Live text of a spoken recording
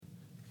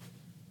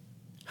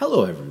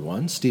Hello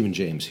everyone, Stephen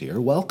James here.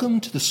 Welcome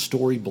to the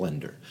Story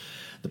Blender,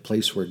 the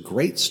place where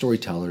great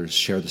storytellers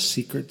share the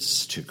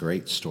secrets to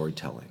great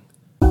storytelling.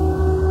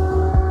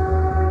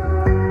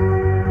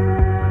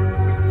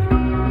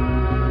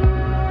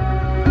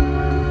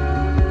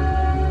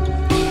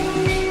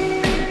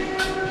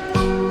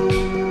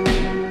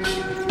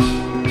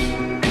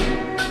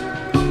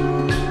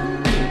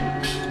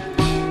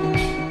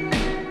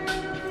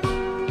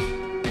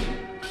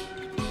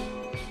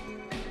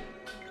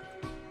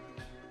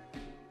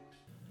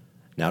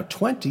 Now,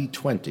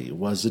 2020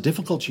 was a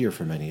difficult year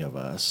for many of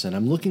us, and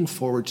I'm looking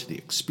forward to the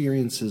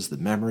experiences, the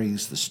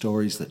memories, the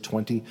stories that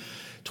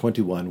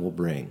 2021 will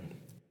bring.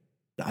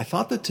 I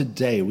thought that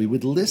today we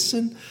would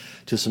listen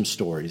to some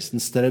stories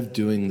instead of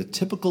doing the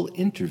typical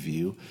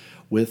interview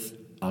with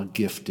a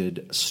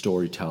gifted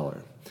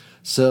storyteller.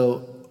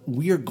 So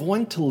we are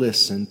going to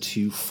listen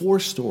to 4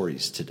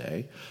 stories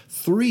today,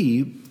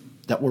 3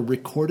 that were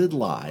recorded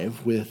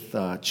live with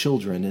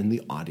children in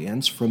the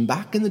audience from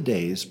back in the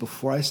days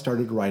before I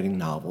started writing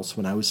novels,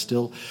 when I was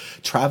still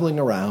traveling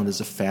around as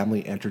a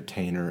family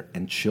entertainer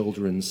and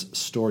children's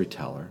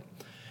storyteller.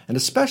 And a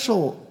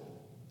special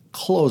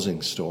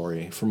closing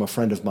story from a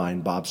friend of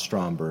mine, Bob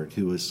Stromberg,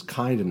 who was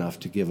kind enough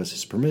to give us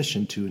his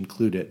permission to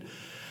include it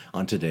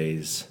on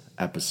today's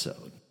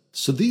episode.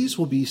 So these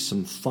will be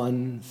some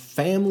fun,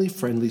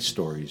 family-friendly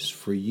stories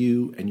for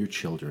you and your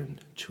children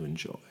to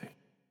enjoy.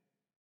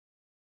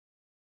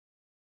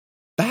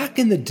 Back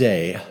in the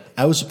day,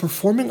 I was a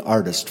performing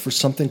artist for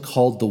something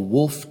called the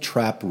Wolf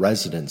Trap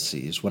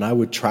Residencies, when I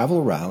would travel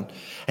around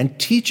and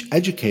teach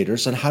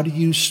educators on how to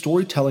use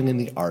storytelling in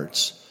the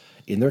arts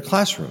in their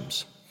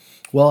classrooms.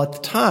 Well, at the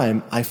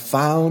time, I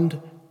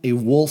found a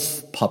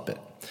wolf puppet.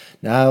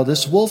 Now,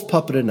 this wolf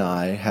puppet and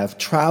I have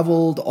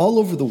traveled all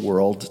over the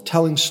world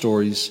telling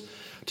stories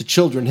to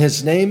children.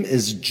 His name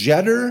is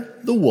Jedder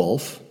the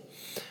Wolf,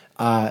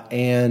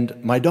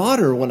 and my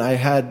daughter, when I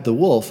had the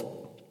wolf,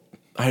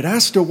 I had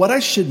asked her what I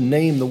should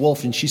name the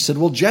wolf, and she said,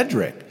 well,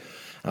 Jedrick.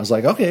 I was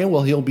like, okay,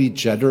 well, he'll be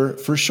Jedder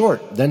for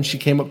short. Then she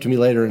came up to me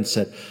later and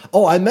said,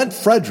 oh, I meant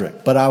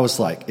Frederick. But I was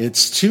like,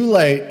 it's too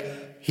late.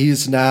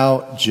 He's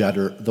now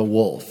Jedder the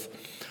Wolf.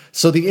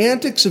 So the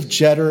antics of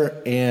Jedder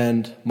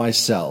and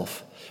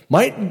myself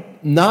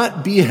might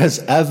not be as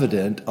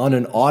evident on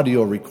an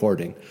audio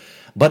recording,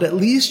 but at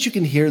least you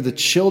can hear the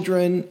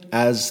children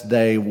as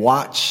they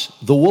watch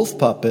the wolf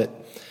puppet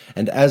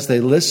and as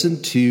they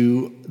listen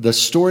to the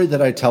story that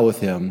I tell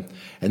with him,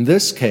 in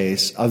this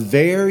case, a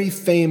very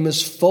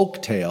famous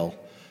folk tale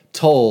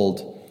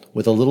told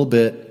with a little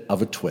bit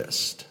of a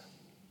twist.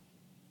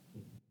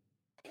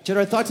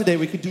 Jedder, I thought today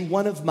we could do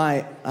one of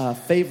my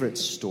favorite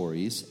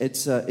stories.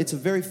 It's a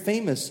very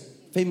famous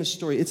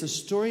story. It's a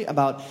story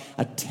about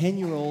a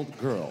 10-year-old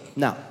girl.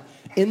 Now,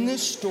 in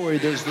this story,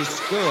 there's this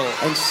girl,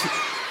 and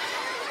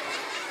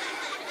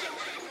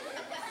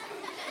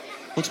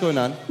what's going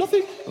on?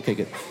 Nothing. Okay,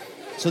 good.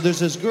 So there's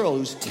this girl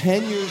who's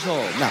 10 years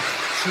old. Now,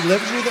 she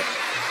lives with her.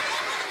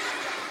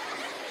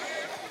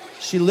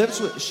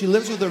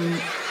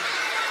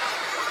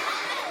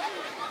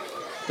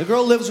 The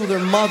girl lives with her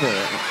mother.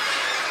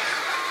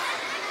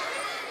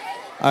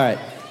 All right.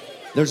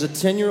 There's a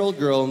 10-year-old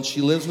girl, and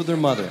she lives with her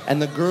mother.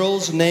 And the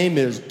girl's name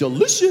is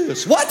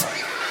Delicious. What?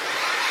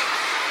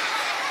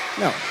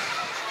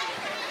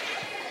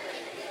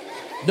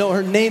 No,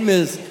 her name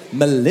is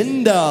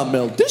Melinda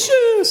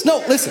Meldicious.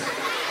 No, listen.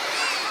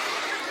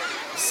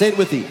 Say it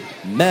with me.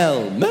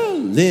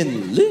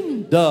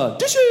 Linda,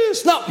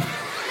 dishes. No.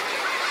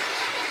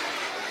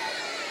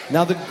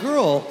 Now the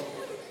girl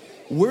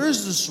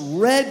wears this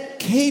red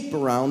cape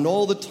around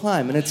all the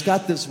time, and it's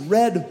got this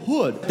red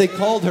hood. They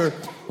called her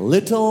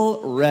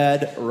Little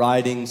Red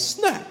Riding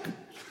Snack.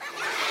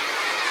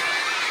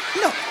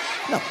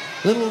 No.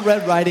 Little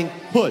Red Riding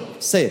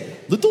Hood. Say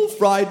it. Little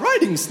Fried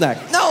Riding Snack.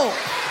 No.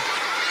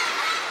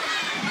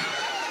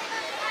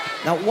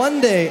 Now one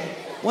day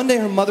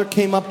her mother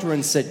came up to her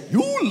and said,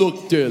 you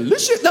look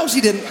delicious. No, she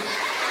didn't.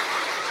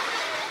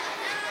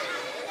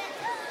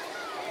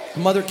 Her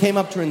mother came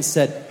up to her and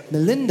said,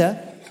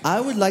 Melinda, I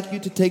would like you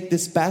to take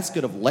this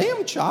basket of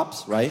lamb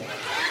chops, right,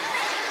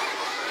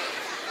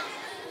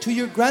 to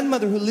your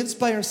grandmother who lives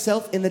by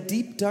herself in the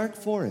deep, dark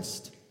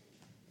forest.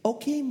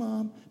 Okay,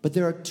 Mom, but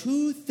there are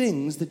 2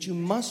 things that you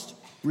must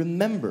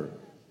remember.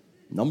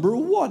 Number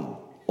 1,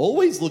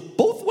 always look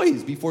both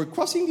ways before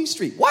crossing the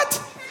street. What?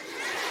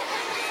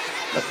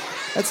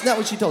 That's not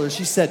what she told her.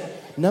 She said,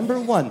 number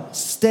 1,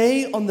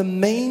 stay on the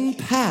main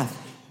path.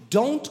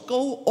 Don't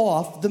go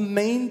off the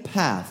main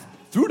path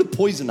through the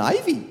poison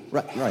ivy.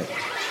 Right.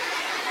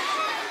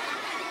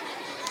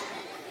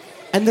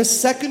 And the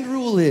second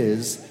rule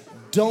is,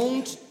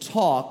 don't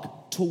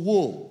talk to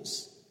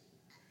wolves.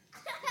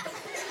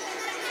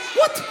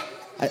 What?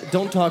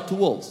 Don't talk to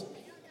wolves.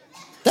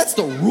 That's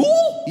the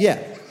rule? Yeah.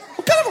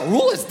 What kind of a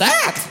rule is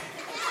that?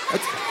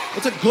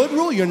 It's a good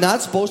rule. You're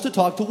not supposed to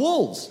talk to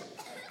wolves.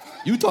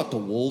 You talk to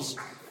wolves.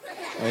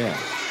 Oh, yeah.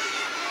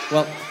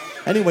 Well,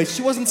 anyway,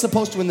 she wasn't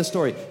supposed to in the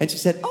story. And she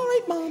said, all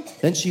right, Mom.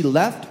 Then she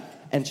left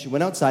and she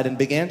went outside and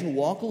began to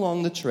walk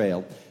along the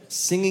trail,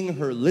 singing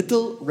her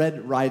Little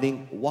Red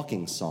Riding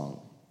walking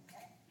song.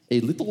 A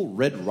Little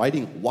Red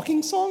Riding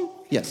walking song?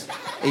 Yes.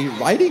 A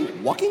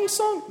riding walking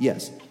song?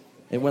 Yes.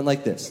 It went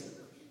like this.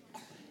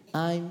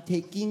 I'm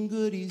taking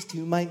goodies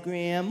to my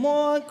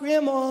grandma,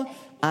 grandma.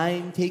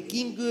 I'm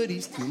taking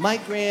goodies to my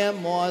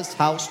grandma's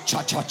house.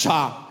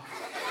 Cha-cha-cha.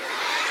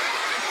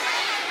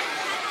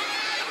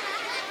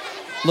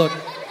 Look,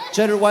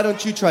 Cheddar, why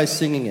don't you try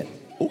singing it?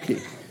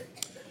 Okay.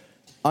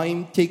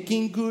 I'm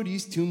taking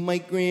goodies to my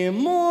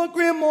grandma,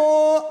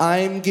 grandma.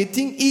 I'm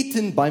getting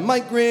eaten by my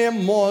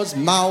grandma's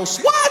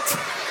mouse. What?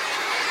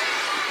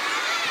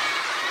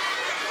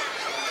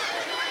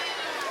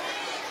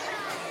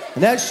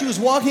 And as she was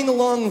walking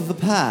along the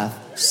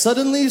path,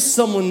 suddenly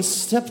someone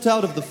stepped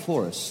out of the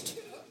forest.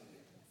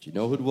 Do you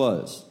know who it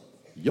was?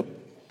 Yup.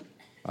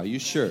 Are you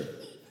sure?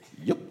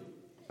 Yup.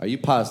 Are you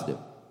positive?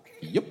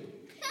 Yup.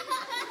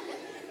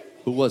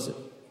 Who was it?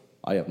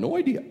 I have no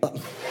idea.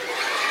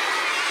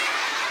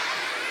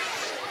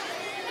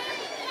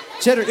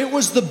 Cheddar, it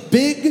was the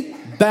big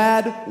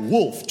bad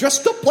wolf,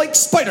 dressed up like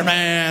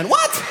Spider-Man.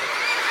 What?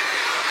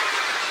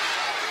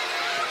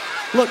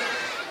 Look,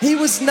 he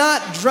was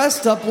not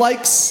dressed up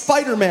like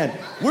Spider-Man,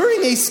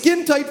 wearing a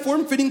skin-tight,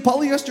 form-fitting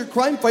polyester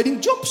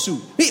crime-fighting jumpsuit.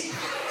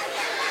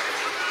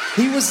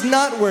 He was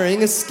not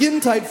wearing a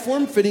skin-tight,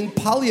 form-fitting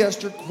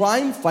polyester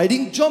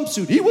crime-fighting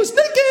jumpsuit. He was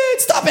naked.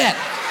 Stop it!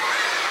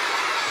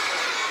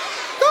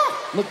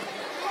 Oh, look.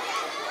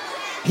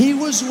 He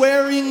was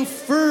wearing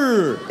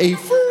fur, a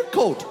fur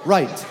coat,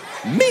 right.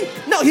 Mink,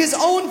 no, his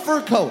own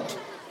fur coat,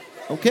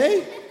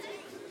 okay?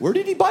 Where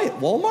did he buy it,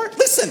 Walmart?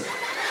 Listen.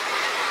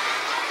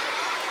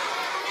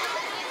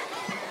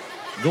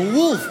 The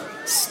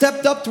wolf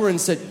stepped up to her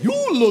and said, you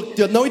look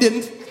good. No, he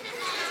didn't.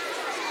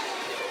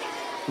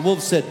 The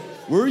wolf said,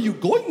 where are you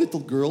going,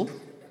 little girl?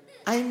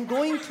 I'm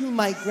going to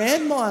my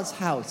grandma's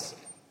house.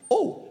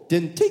 Oh,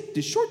 then take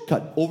the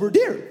shortcut over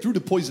there through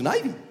the poison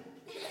ivy.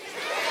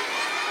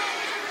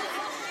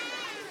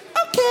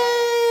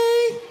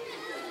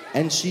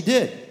 And she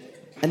did.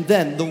 And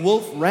then the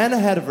wolf ran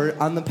ahead of her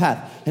on the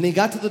path. And he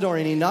got to the door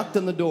and he knocked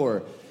on the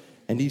door.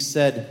 And he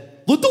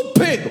said, little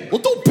pig,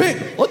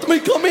 let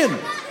me come in.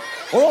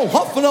 Or I'll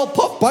huff and I'll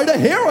puff by the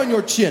hair on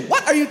your chin.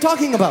 What are you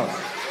talking about?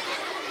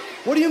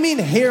 What do you mean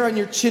hair on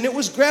your chin? It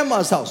was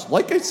Grandma's house.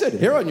 Like I said,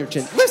 hair on your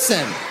chin.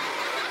 Listen.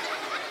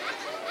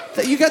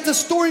 You got the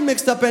story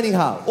mixed up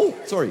anyhow. Oh,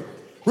 sorry.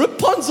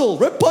 Rapunzel,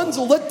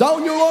 let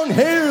down your long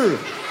hair.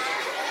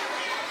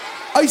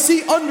 I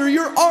see under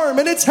your arm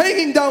and it's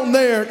hanging down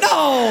there.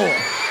 No!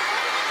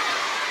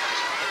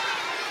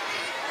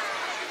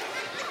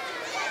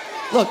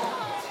 Look,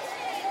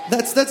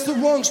 that's the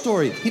wrong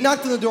story. He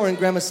knocked on the door and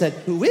Grandma said,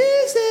 who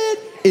is it?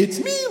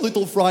 It's me,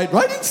 little fried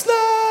riding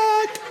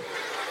snack.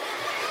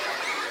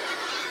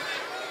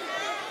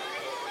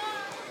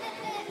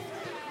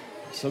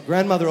 So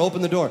grandmother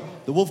opened the door.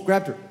 The wolf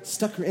grabbed her,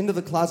 stuck her into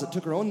the closet,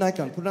 took her own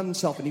nightgown, put it on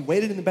himself, and he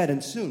waited in the bed.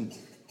 And soon,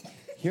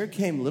 here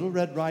came Little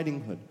Red Riding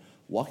Hood,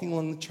 walking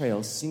along the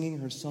trail, singing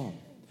her song.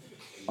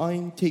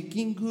 I'm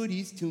taking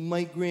goodies to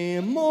my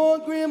grandma,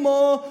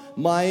 grandma.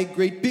 My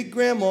great big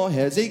grandma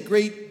has a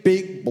great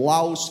big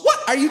blouse.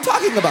 What are you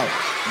talking about?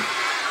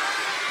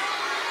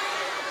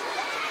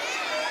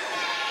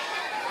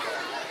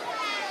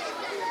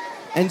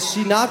 And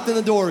she knocked on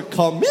the door.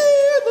 Come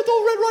in,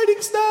 little Red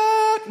Riding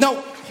Snack.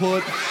 No,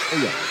 Hood. Oh,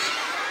 yeah.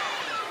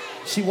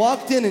 She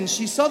walked in and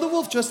she saw the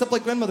wolf dressed up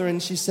like grandmother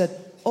and she said,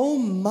 oh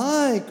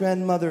my,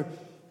 grandmother,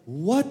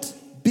 what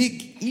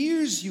big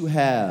ears you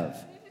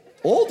have.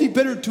 All the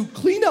better to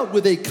clean out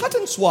with a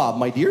cotton swab,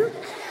 my dear.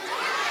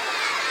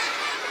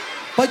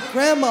 But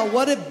grandma,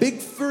 what a big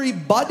furry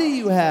body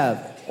you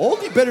have. All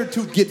the better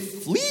to get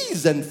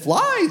fleas and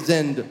flies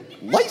and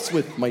lice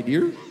with, my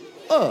dear.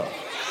 But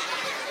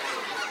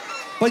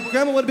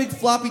grandma, what a big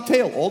floppy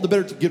tail. All the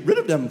better to get rid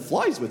of them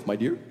flies with, my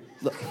dear.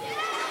 Look.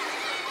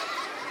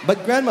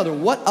 But grandmother,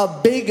 what a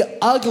big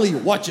ugly,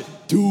 watch it,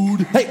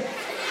 dude. Hey.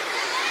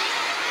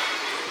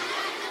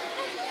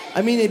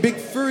 I mean, a big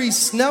furry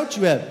snout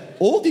you have.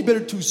 All the better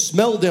to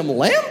smell them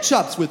lamb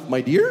chops with,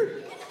 my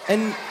dear.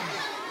 And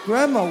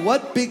grandma,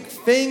 what big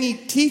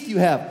fangy teeth you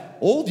have.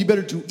 All the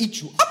better to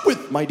eat you up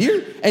with, my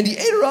dear. And he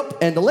ate her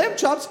up, and the lamb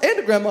chops, and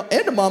the grandma,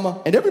 and the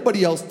mama, and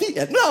everybody else.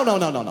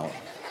 No.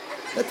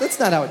 That's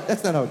not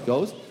how it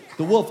goes.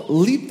 The wolf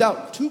leaped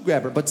out to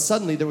grab her, but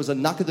suddenly there was a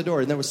knock at the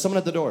door, and there was someone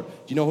at the door. Do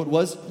you know who it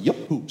was? Yup,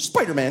 who?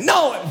 Spider-Man.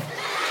 No!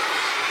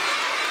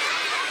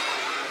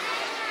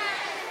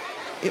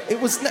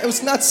 It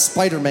was not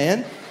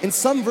Spider-Man. In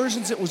some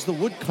versions, it was the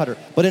woodcutter.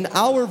 But in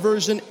our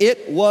version,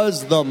 it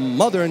was the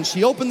mother. And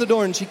she opened the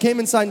door, and she came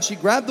inside, and she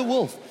grabbed the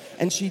wolf.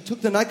 And she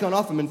took the nightgown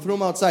off him and threw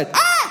him outside.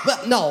 Ah!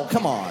 But no,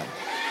 come on.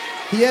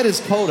 He had his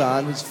coat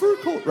on, his fur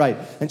coat, right.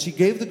 And she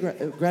gave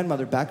the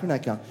grandmother back her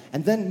nightgown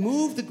and then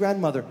moved the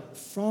grandmother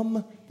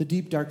from the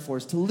deep, dark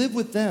forest to live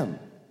with them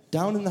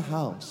down in the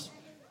house.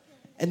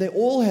 And they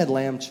all had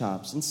lamb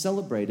chops and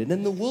celebrated.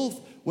 And the wolf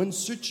went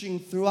searching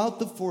throughout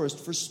the forest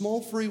for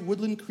small, furry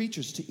woodland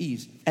creatures to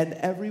eat. And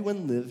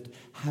everyone lived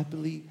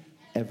happily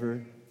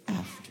ever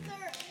after.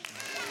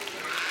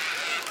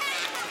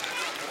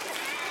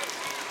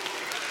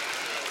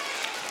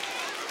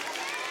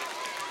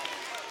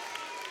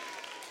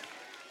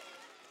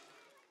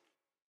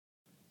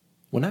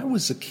 When I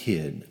was a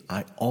kid,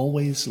 I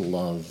always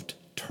loved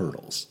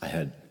turtles. I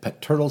had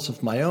pet turtles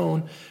of my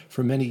own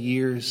for many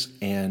years,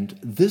 and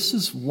this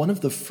is one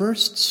of the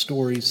first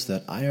stories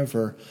that I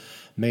ever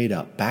made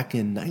up back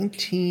in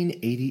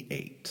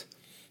 1988.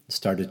 I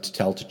started to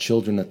tell to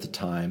children at the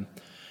time.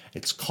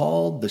 It's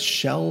called The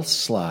Shell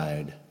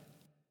Slide.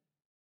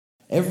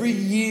 Every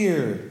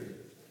year,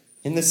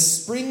 in the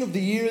spring of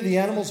the year, the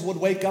animals would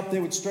wake up. They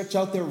would stretch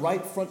out their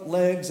right front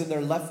legs and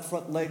their left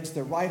front legs,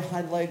 their right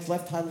hind legs,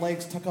 left hind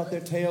legs, tuck out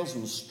their tails,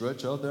 and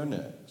stretch out their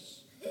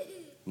necks.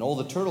 And all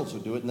the turtles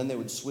would do it, and then they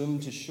would swim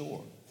to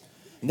shore.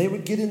 And they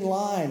would get in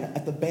line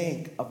at the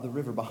bank of the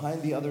river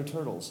behind the other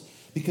turtles.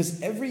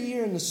 Because every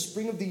year in the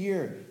spring of the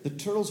year, the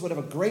turtles would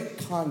have a great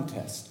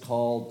contest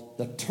called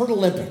the Turtle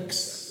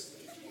Olympics.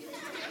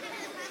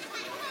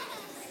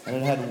 And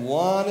it had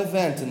one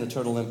event in the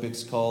Turtle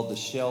Olympics called the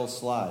Shell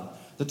Slide.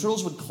 The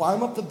turtles would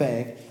climb up the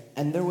bank,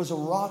 and there was a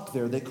rock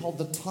there they called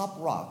the top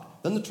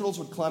rock. Then the turtles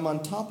would climb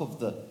on top of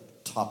the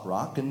top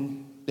rock,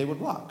 and they would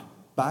rock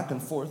back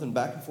and forth and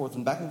back and forth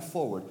and back and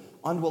forward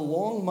onto a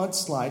long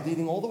mudslide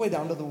leading all the way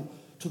down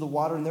to the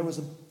water, and there was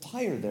a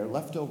tire there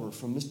left over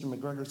from Mr.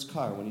 McGregor's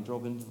car when he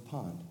drove into the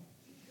pond.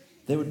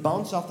 They would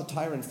bounce off the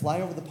tire and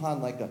fly over the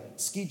pond like a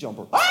ski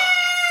jumper.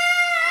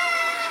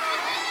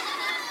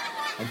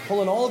 And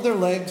pulling all of their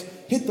legs,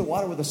 hit the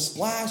water with a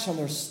splash on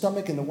their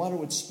stomach, and the water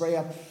would spray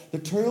up. The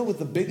turtle with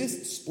the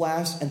biggest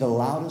splash and the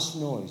loudest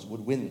noise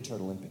would win the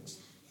Turtle Olympics.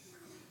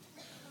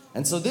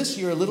 And so this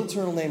year, a little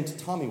turtle named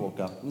Tommy woke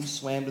up and he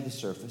swam to the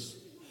surface.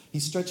 He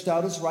stretched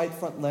out his right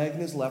front leg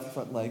and his left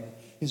front leg,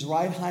 his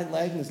right hind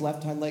leg and his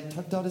left hind leg,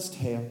 tucked out his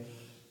tail.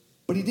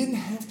 But he didn't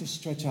have to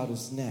stretch out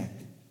his neck,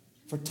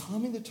 for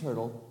Tommy the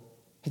turtle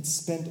had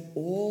spent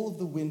all of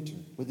the winter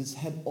with his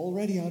head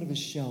already out of his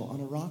shell on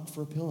a rock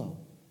for a pillow,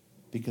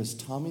 because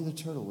Tommy the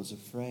turtle was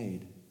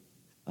afraid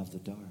of the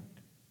dark.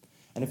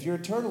 And if you're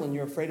a turtle and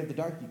you're afraid of the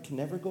dark, you can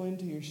never go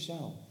into your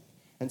shell.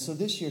 And so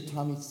this year,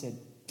 Tommy said,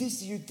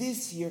 this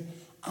year,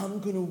 I'm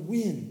going to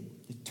win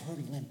the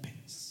Turtle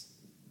Olympics.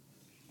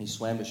 He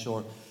swam to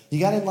shore. He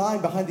got in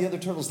line behind the other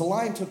turtles. The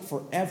line took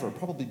forever,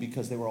 probably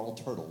because they were all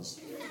turtles.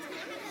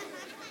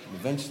 And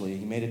eventually,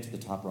 he made it to the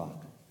top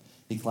rock.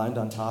 He climbed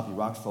on top. He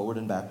rocked forward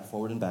and back,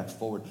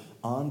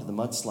 onto the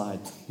mudslide.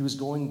 He was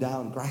going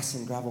down, grass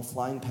and gravel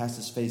flying past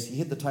his face. He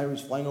hit the tire. He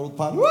was flying over the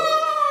pond.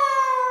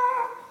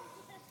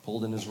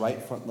 Pulled in his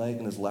right front leg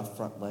and his left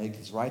front leg.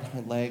 His right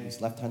hind leg,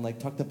 his left hind leg,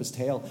 tucked up his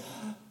tail.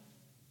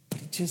 But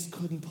he just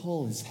couldn't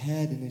pull his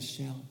head in his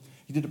shell.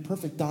 He did a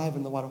perfect dive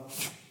in the water.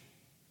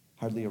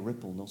 Hardly a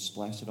ripple, no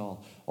splash at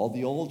all. All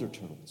the older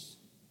turtles,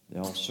 they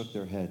all shook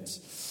their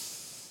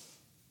heads.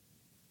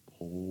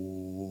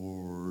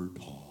 Poor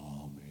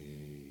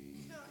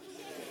Tommy.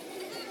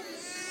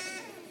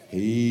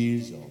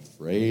 He's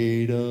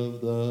afraid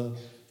of the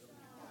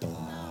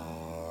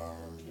dark.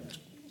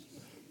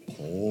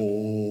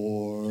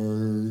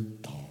 Poor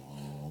Tommy.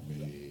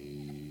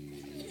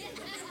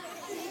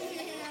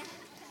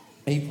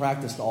 He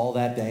practiced all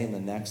that day and the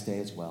next day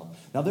as well.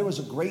 Now, there was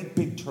a great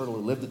big turtle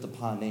who lived at the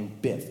pond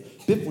named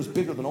Biff. Biff was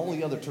bigger than all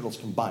the other turtles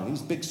combined. He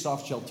was a big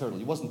soft-shelled turtle.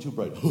 He wasn't too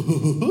bright.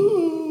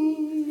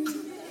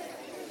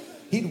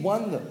 He'd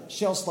won the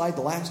shell slide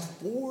the last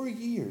 4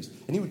 years.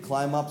 And he would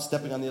climb up,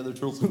 stepping on the other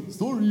turtles.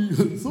 Sorry.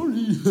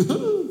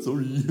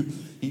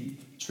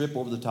 He'd trip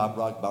over the top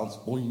rock, bounce,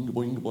 boing,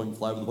 boing, boing,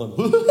 fly over the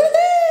pond.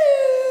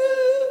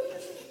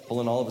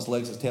 Pulling all of his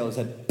legs, his tail, his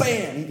head,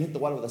 bam! He'd hit the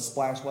water with a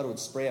splash. Water would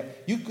spray up.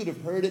 You could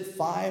have heard it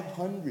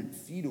 500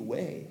 feet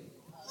away.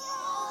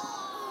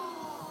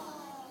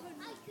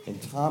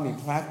 And Tommy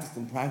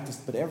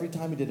practiced, but every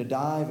time he did a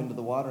dive into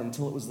the water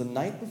until it was the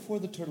night before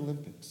the Turtle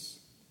Olympics.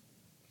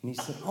 And he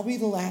said, I'll be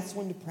the last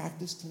one to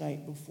practice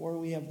tonight before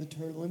we have the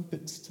Turtle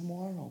Olympics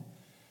tomorrow.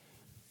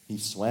 He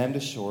swam to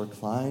shore,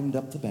 climbed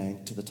up the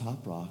bank to the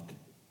top rock,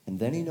 and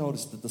then he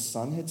noticed that the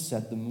sun had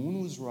set, the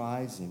moon was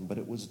rising, but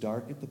it was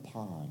dark at the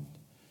pond.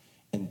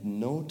 And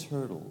no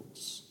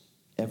turtles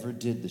ever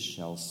did the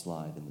shell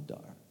slide in the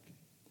dark.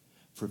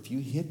 For if you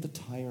hit the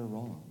tire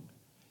wrong,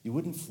 you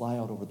wouldn't fly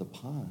out over the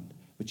pond,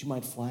 but you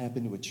might fly up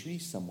into a tree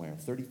somewhere,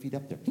 30 feet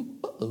up there.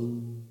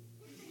 Uh-oh.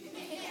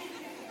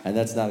 And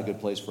that's not a good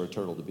place for a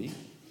turtle to be.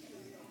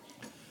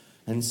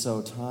 And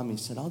so Tommy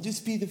said, I'll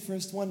just be the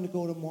first one to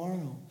go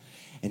tomorrow.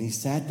 And he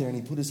sat there and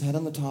he put his head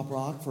on the top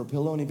rock for a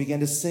pillow and he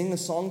began to sing a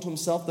song to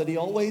himself that he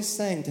always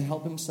sang to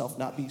help himself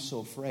not be so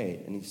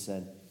afraid. And he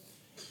said,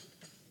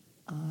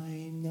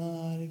 I'm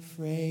not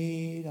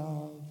afraid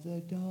of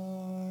the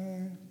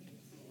dark.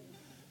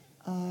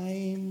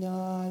 I'm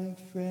not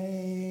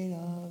afraid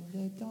of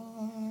the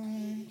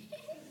dark.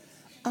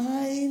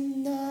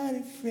 I'm not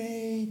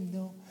afraid,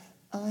 no.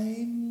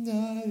 I'm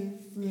not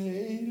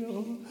afraid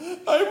of...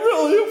 I'm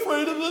really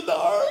afraid of the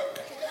dark.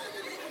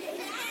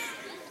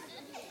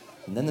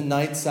 And then the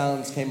night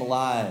sounds came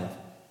alive.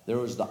 There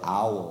was the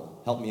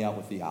owl. Help me out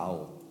with the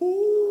owl.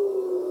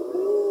 Ooh.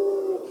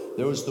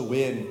 There was the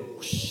wind.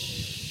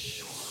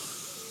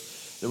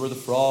 There were the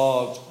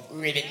frogs.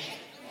 Ribbit,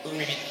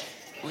 ribbit,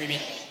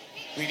 ribbit,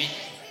 ribbit.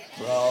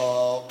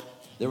 Frog.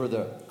 There were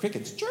the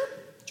crickets.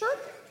 Chirp, chirp,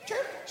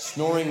 chirp.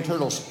 Snoring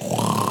turtles.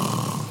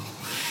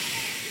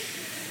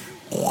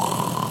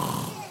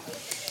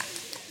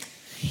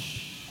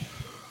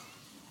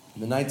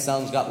 And the night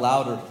sounds got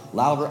louder.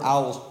 Louder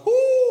owls.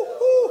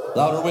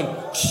 Louder wind.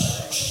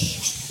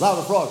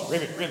 Louder frogs.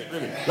 Ribbit, ribbit,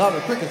 ribbit.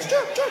 Louder crickets.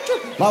 Chirp, chirp,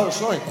 chirp. Louder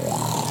snoring.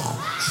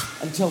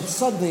 Until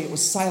suddenly it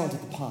was silent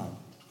at the pond.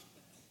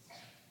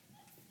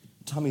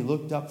 Tommy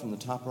looked up from the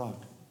top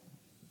rock.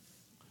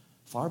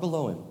 Far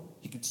below him,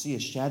 he could see a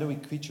shadowy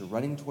creature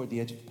running toward the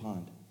edge of the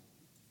pond.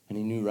 And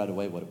he knew right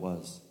away what it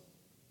was.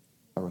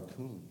 A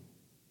raccoon.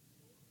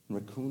 And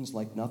raccoons,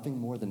 like nothing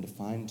more than to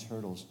find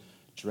turtles,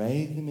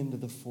 drag them into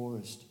the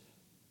forest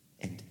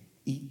and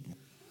eat them.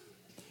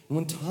 And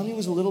when Tommy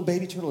was a little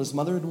baby turtle, his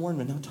mother had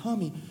warned him, now,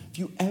 Tommy, if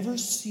you ever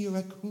see a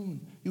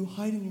raccoon, you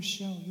hide in your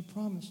shell, you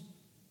promise.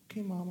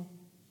 Okay, Mama.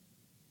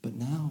 But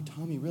now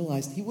Tommy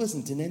realized he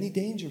wasn't in any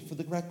danger, for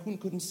the raccoon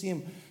couldn't see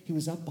him. He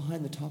was up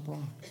behind the top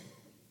rock.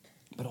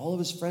 But all of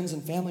his friends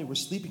and family were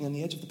sleeping on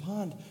the edge of the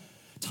pond.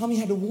 Tommy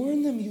had to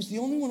warn them. He was the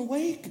only one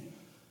awake.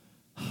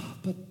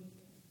 But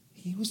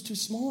he was too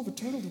small of a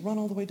turtle to run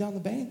all the way down the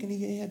bank, and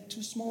he had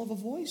too small of a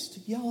voice to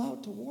yell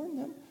out to warn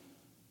them.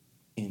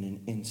 In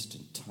an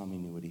instant, Tommy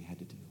knew what he had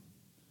to do.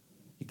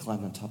 He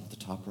climbed on top of the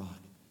top rock,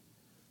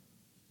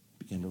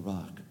 began to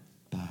rock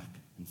back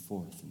and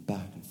forth and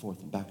back and forth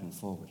and back and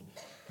forward.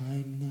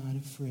 I'm not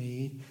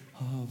afraid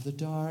of the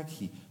dark.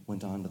 He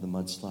went on to the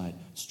mudslide,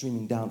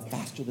 streaming down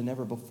faster than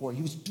ever before.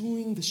 He was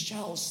doing the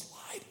shell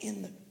slide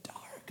in the dark.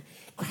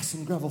 Grass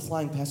and gravel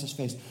flying past his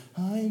face.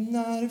 I'm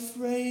not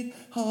afraid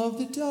of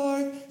the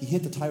dark. He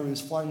hit the tire. He was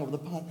flying over the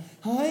pond.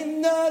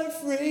 I'm not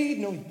afraid.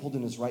 No, he pulled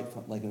in his right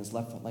front leg and his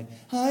left front leg.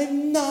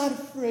 I'm not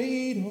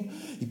afraid. Oh,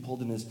 he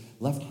pulled in his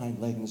left hind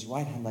leg and his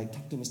right hind leg,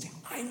 tucked in his tail.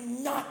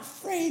 I'm not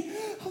afraid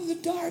of the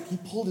dark. He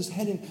pulled his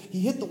head in.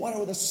 He hit the water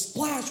with a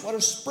splash.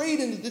 Water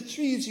sprayed into the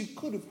trees. You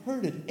could have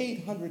heard it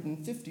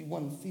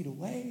 851 feet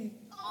away.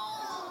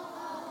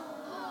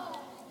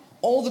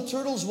 All the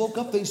turtles woke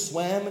up. They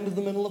swam into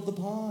the middle of the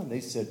pond.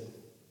 They said,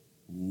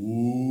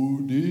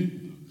 "Who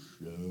did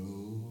the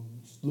shell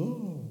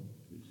slide?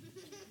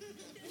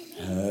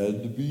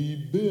 Had to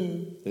be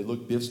Biff." They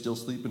looked, Biff still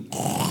sleeping.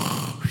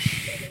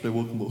 They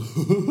woke him up.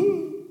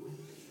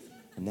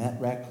 And that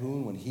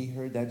raccoon, when he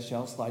heard that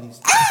shell slide, he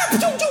said,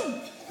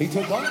 "Ah!" He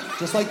took off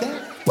just like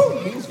that.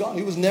 Boom! He was gone.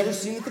 He was never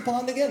seen at the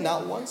pond again.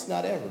 Not once,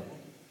 not ever.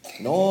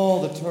 And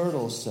all the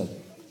turtles said,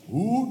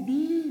 "Who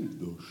did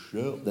the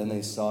shell?" Then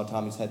they saw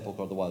Tommy's head poke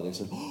out of the water. They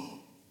said, "Oh,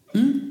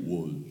 it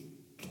was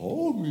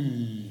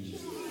Tommy.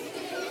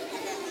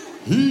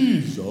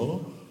 He's a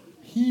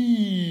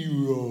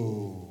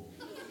hero."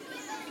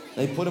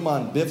 They put him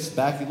on Biff's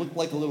back. He looked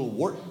like a little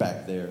wart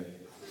back there.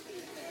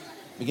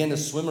 Began to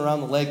swim around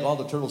the lake, all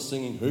the turtles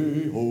singing,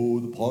 "Hey ho,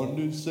 the pond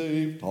is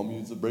safe. Tommy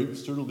is the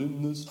bravest turtle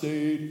in the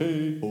state.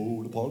 Hey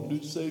ho, the pond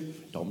is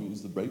safe. Tommy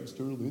is the bravest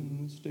turtle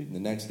in the state." And the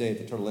next day at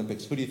the Turtle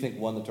Olympics, who do you think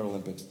won the Turtle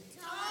Olympics?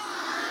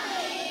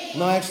 Tommy!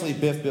 No, actually,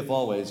 Biff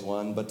always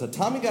won. But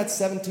Tommy got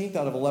 17th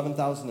out of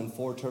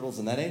 11,004 turtles,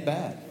 and that ain't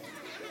bad.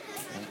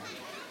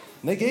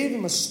 And they gave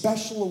him a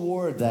special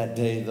award that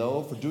day,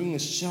 though, for doing the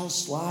shell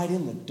slide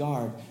in the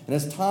dark. And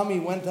as Tommy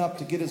went up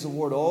to get his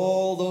award,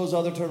 all those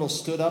other turtles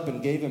stood up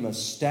and gave him a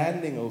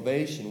standing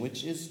ovation,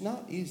 which is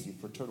not easy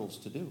for turtles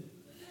to do.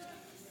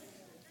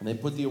 And they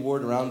put the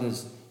award around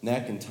his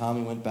neck, and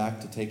Tommy went back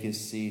to take his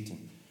seat.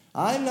 And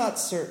I'm not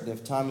certain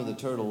if Tommy the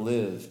Turtle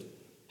lived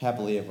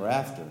happily ever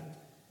after,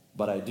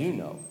 but I do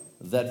know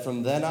that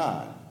from then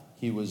on,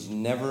 he was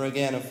never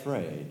again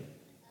afraid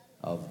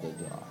of the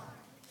dark.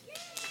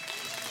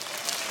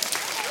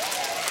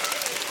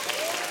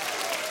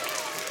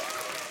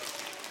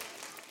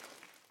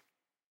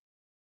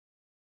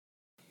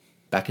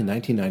 Back in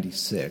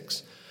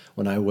 1996,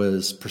 when I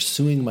was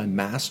pursuing my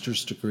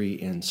master's degree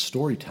in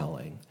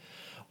storytelling,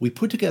 we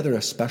put together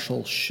a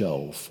special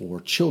show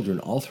for children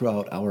all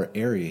throughout our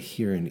area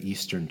here in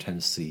eastern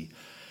Tennessee.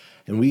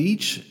 And we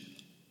each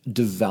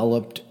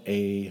developed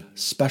a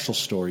special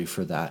story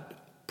for that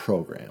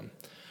program.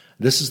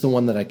 This is the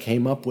one that I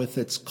came up with.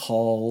 It's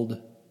called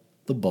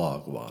The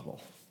Bog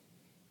Waddle.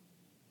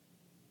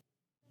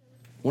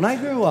 When I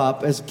grew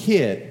up as a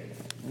kid,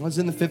 I was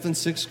in the 5th and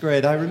 6th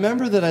grade. I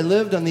remember that I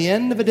lived on the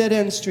end of a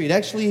dead-end street,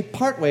 actually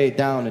partway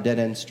down a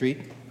dead-end street.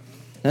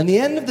 And on the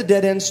end of the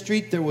dead-end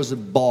street, there was a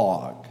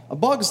bog. A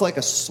bog is like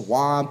a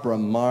swamp or a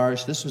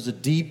marsh. This was a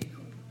deep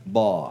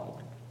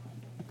bog,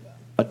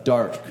 a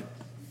dark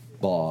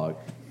bog,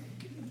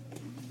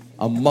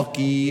 a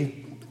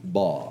mucky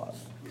bog.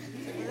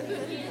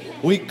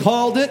 We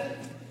called it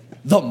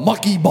the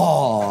Mucky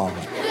Bog.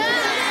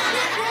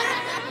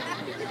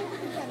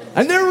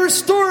 And there were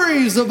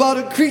stories about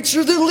a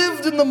creature that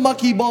lived in the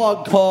mucky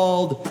bog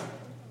called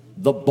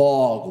the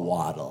Bog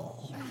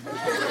Waddle.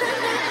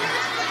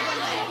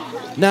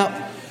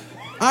 Now,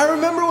 I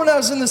remember when I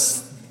was in the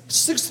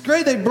 6th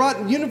grade, they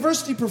brought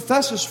university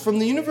professors from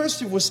the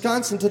University of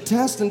Wisconsin to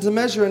test and to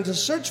measure and to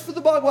search for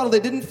the bog wattle. They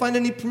didn't find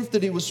any proof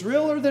that he was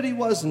real or that he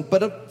wasn't.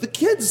 But the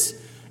kids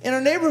in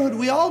our neighborhood,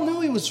 we all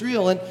knew he was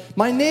real. And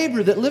my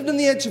neighbor that lived on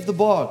the edge of the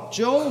bog,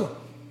 Joe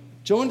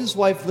and his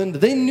wife, Linda,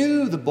 they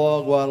knew the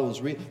bog wattle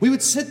was real. We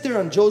would sit there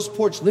on Joe's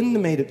porch. Linda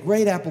made a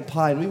great apple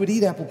pie, and we would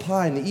eat apple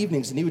pie in the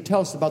evenings, and he would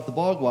tell us about the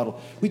bog wattle.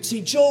 We'd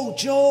say,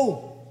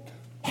 Joe,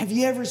 have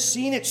you ever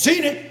seen it?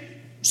 Seen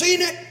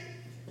it.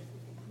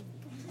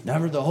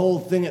 Never the whole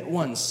thing at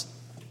once.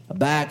 A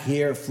back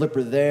here,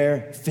 flipper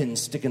there, fin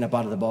sticking up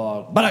out of the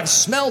bog. But I've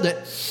smelled it.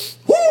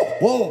 Woo!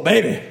 Whoa,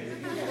 baby.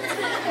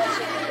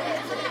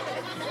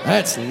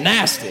 That's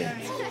nasty.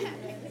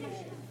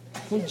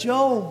 Well,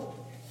 Joe,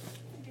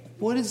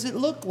 what does it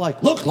look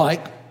like? Look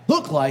like?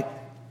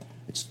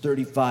 It's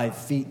 35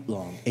 feet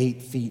long,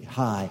 8 feet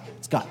high.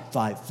 It's got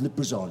 5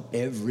 flippers on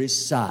every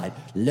side.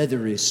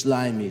 Leathery,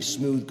 slimy,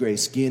 smooth gray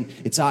skin.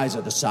 Its eyes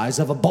are the size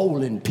of a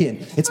bowling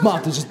pin. Its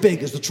mouth is as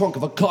big as the trunk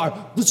of a car.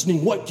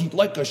 Glistening white teeth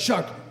like a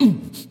shark.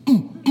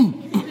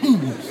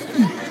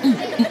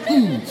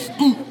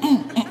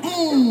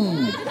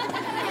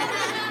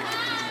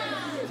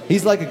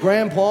 He's like a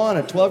grandpa on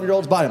a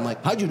 12-year-old's body. I'm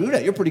like, how'd you do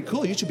that? You're pretty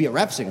cool. You should be a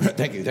rap singer.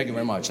 Thank you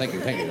very much. Thank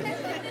you.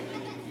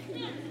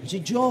 I say,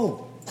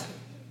 Joe,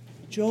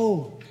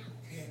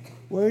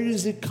 where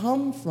does it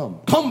come from?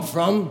 Come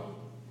from?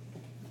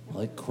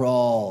 Well, it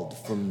crawled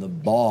from the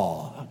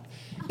bog.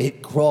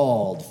 It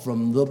crawled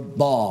from the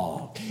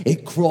bog.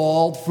 It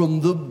crawled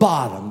from the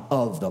bottom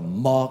of the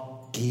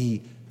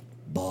mucky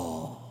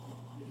bog.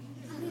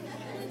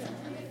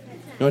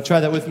 You want to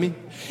try that with me?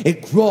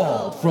 It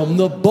crawled from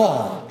the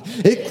bog.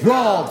 It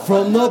crawled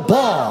from the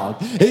bog.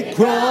 It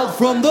crawled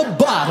from the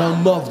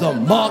bottom of the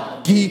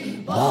mucky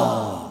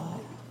bog.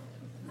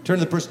 Turn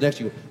to the person next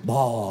to you.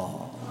 Bog.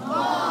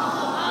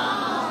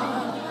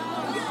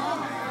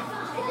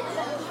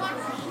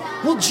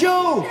 Well,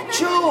 Joe,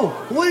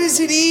 what does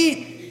it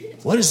eat?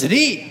 What does it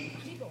eat?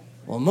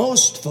 Well,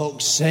 most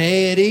folks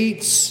say it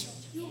eats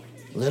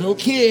little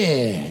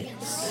kids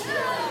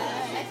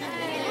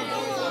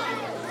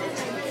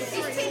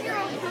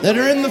that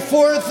are in the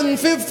 4th and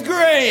 5th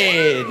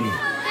grade.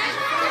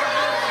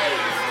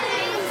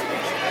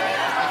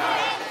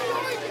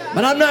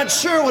 But I'm not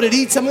sure what it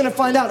eats. I'm going to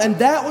find out. And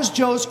that was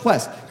Joe's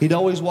quest. He'd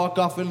always walk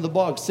off into the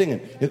bog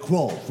singing, it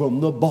crawled from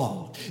the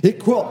bog. It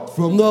crawled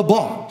from the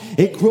bog.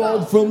 It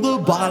crawled from the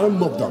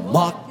bottom of the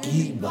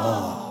mucky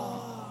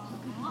bog.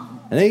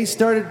 And then he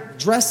started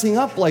dressing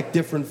up like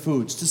different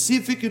foods to see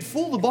if he could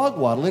fool the bog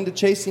wattle into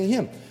chasing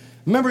him.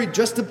 Remember, he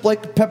dressed up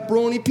like a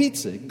pepperoni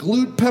pizza. He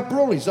glued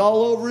pepperonis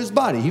all over his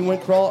body. He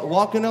went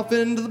walking up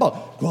into the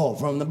bog.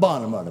 Crawled from the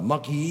bottom of the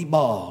mucky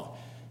bog.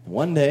 And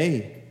one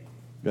day,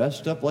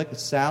 dressed up like a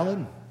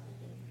salad,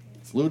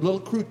 glued little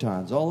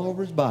croutons all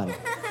over his body.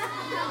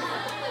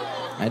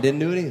 I didn't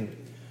do it either.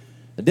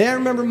 The day I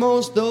remember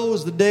most, though,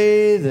 was the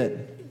day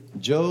that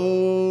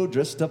Joe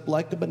dressed up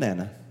like a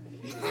banana.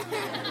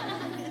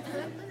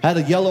 Had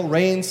a yellow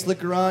rain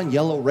slicker on,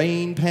 yellow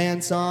rain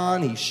pants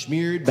on. He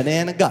smeared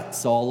banana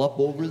guts all up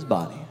over his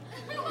body.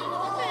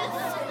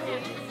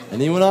 And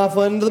he went off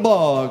into the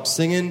bog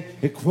singing,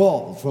 it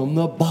crawled from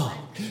the bog.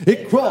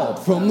 It crawled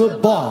from the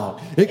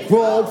bog. It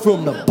crawled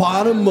from the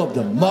bottom of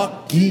the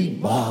mucky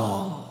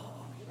bog.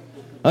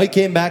 He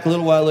came back a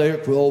little while later,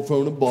 crawled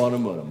from the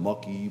bottom of the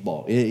mucky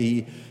bog.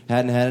 He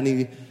hadn't had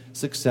any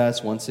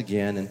success once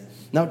again. And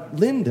now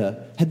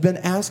Linda had been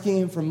asking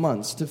him for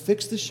months to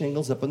fix the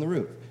shingles up on the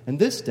roof. And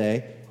this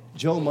day,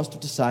 Joe must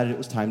have decided it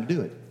was time to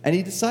do it. And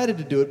he decided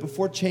to do it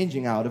before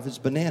changing out of his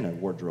banana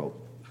wardrobe.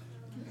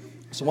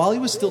 So while he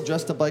was still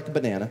dressed up like a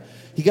banana,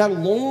 he got a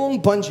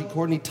long bungee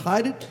cord and he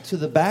tied it to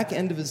the back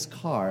end of his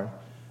car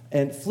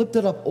and flipped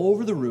it up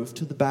over the roof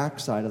to the back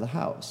side of the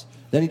house.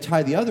 Then he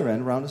tied the other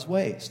end around his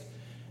waist.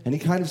 And he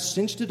kind of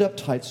cinched it up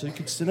tight so he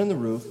could sit on the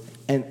roof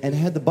and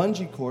had the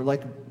bungee cord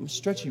like a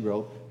stretchy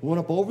rope, went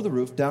up over the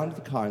roof down to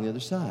the car on the other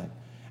side.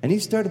 And he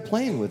started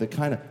playing with it,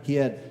 kind of. He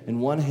had, in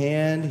one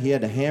hand, he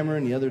had a hammer,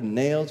 and the other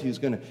nails. He was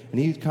kind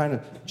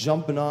of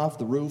jumping off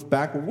the roof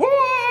backward.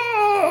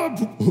 Whoa!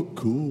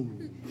 Cool.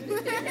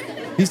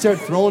 He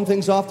started throwing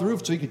things off the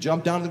roof so he could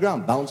jump down to the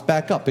ground, bounce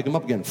back up, pick them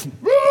up again.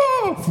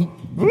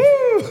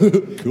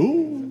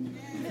 Cool.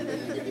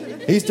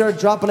 He started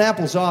dropping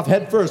apples off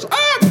head first.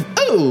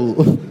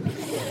 Oh!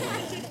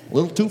 A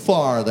little too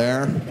far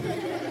there.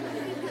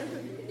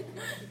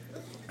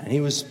 And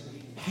he was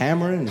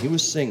hammering and he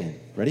was singing.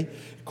 Ready?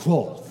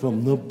 Crawled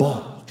from the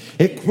bog.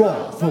 It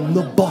crawled from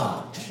the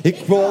bog.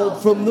 It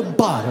crawled from the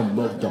bottom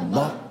of the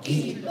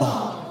mucky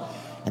bog.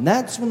 And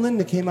that's when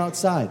Linda came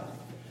outside.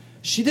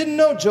 She didn't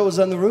know Joe was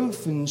on the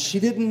roof, and she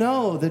didn't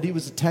know that he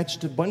was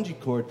attached to a bungee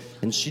cord,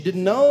 and she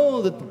didn't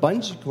know that the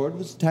bungee cord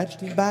was attached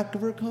to the back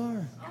of her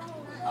car.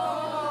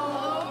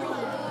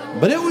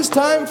 But it was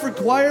time for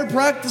choir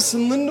practice,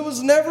 and Linda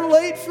was never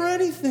late for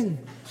anything.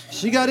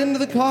 She got into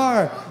the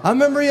car. I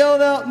remember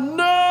yelling out,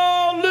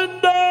 "No,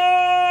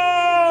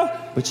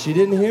 Linda!" But she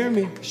didn't hear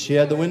me. She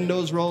had the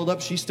windows rolled up.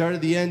 She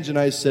started the engine.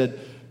 I said,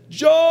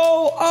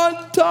 Joe,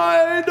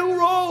 untie the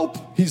rope.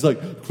 He's like,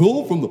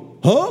 roll from the,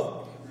 huh?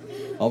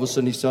 All of a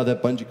sudden he saw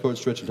that bungee cord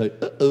stretching tight.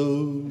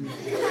 Uh-oh.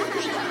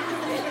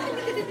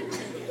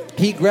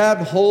 He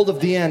grabbed hold of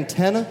the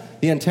antenna.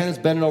 The antenna's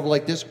bending over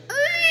like this.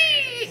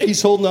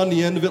 He's holding on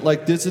the end of it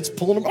like this. It's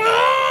pulling him.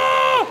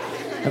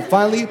 And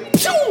finally,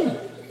 pew!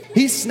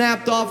 He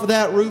snapped off of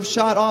that roof,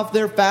 shot off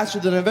there faster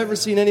than I've ever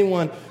seen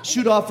anyone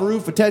shoot off a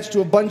roof attached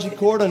to a bungee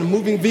cord on a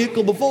moving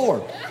vehicle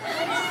before.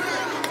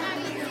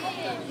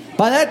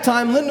 By that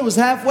time, Linda was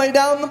halfway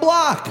down the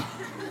block.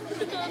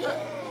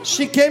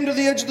 She came to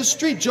the edge of the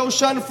street. Joe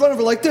shot in front of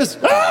her like this.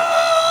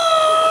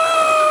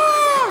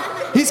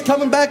 He's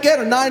coming back at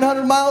her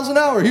 900 miles an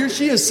hour. Here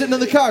she is sitting in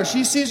the car.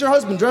 She sees her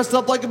husband dressed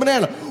up like a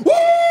banana. Woo!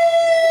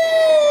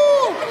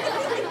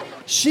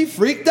 She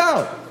freaked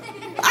out.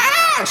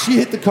 She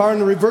hit the car in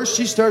the reverse.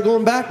 She started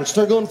going backwards,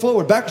 started going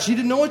forward, backwards. She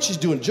didn't know what she's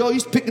doing. Joe,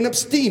 he's picking up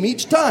steam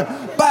each time.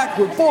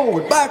 Backward,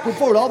 forward, backward,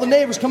 forward. All the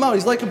neighbors come out.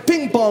 He's like a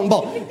ping pong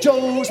ball.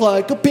 Joe's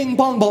like a ping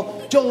pong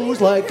ball.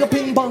 Joe's like a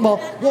ping pong ball.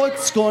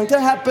 What's going to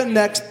happen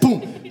next?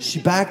 Boom. She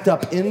backed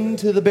up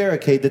into the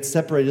barricade that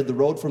separated the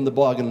road from the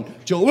bog, and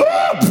Joe,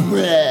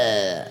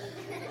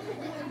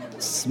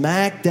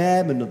 smack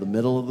dab into the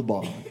middle of the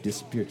bog.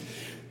 Disappeared.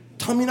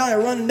 Tommy and I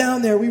are running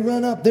down there. We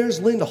run up. There's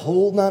Linda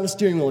holding on the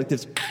steering wheel like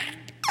this.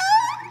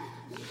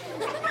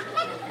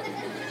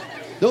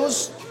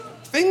 Those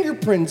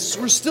fingerprints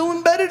were still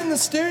embedded in the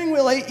steering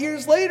wheel 8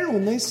 years later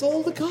when they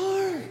sold the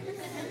car.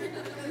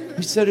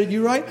 He said, "Are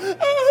you right?"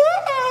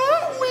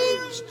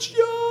 Where's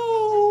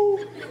Joe?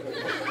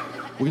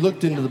 We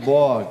looked into the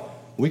bog.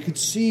 We could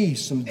see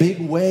some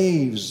big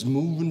waves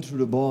moving through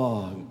the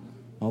bog.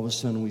 All of a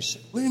sudden we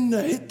said,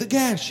 "Linda, hit the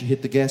gas." She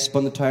hit the gas,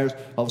 spun the tires.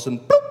 All of a sudden,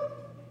 boop,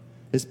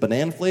 this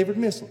banana-flavored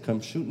missile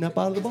comes shooting up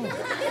out of the bog.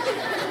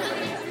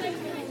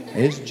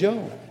 It's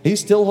Joe. He's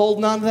still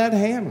holding on to that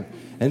hammer.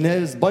 And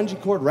there's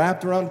bungee cord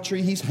wrapped around the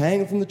tree. He's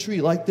hanging from the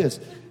tree like this,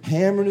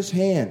 hammer in his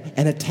hand.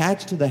 And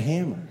attached to the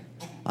hammer,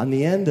 on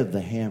the end of the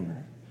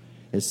hammer,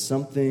 is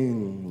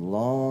something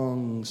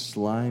long,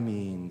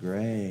 slimy, and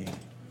gray.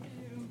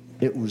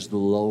 It was the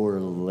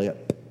lower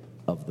lip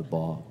of the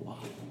bog wall.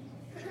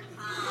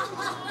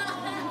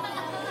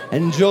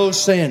 And Joe's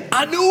saying,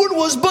 "I knew it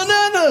was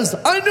bananas!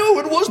 I knew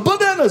it was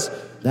bananas!"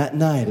 That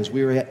night, as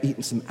we were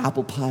eating some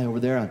apple pie over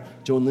there on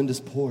Joe and Linda's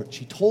porch,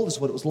 he told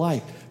us what it was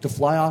like to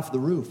fly off the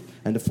roof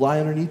and to fly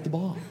underneath the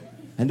bog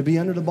and to be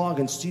under the bog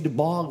and see the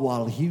bog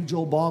waddle, huge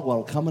old bog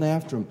waddle coming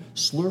after him,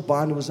 slurp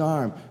onto his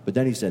arm. But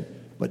then he said,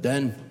 "But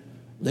then,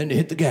 Linda,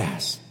 hit the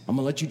gas. I'm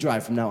going to let you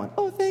drive from now on."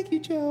 "Oh, thank you,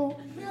 Joe."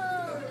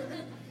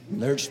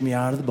 Lurched me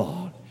out of the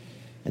bog.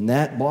 And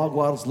that bog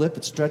waddle's lip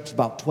had stretched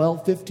about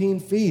 12,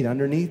 15 feet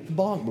underneath the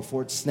bog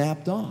before it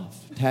snapped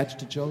off, attached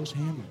to Joe's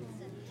hammer.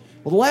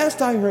 Well, the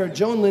last I heard,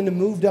 Joe and Linda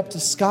moved up to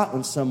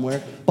Scotland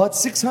somewhere, bought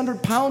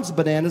 600 pounds of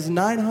bananas and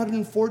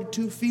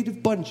 942 feet of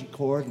bungee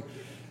cord.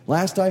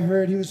 Last I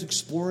heard, he was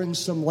exploring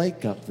some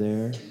lake up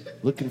there,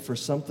 looking for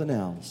something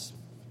else.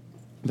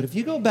 But if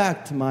you go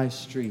back to my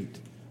street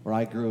where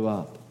I grew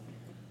up,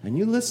 and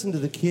you listen to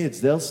the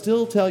kids, they'll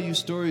still tell you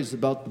stories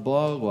about the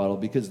bog waddle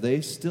because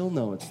they still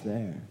know it's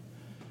there.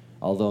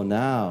 Although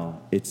now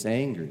it's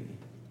angry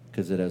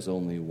because it has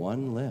only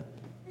one lip.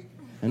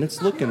 And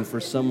it's looking for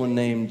someone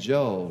named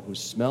Joe who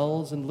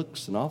smells and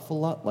looks an awful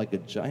lot like a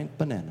giant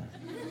banana.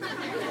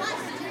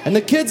 And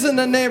the kids in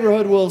the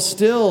neighborhood will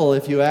still,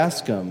 if you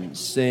ask them,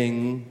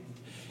 sing,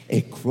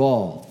 "It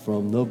crawled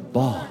from the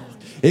bog.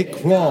 It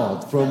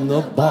crawled from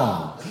the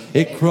bog.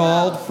 It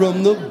crawled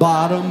from the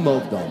bottom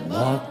of the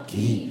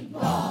mucky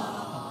bog."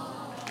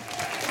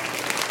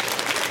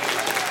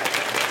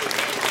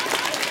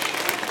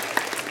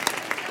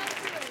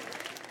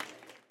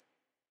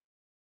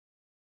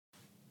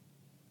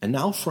 And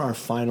now for our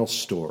final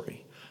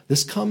story.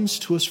 This comes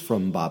to us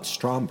from Bob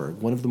Stromberg,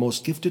 one of the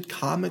most gifted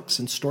comics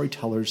and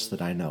storytellers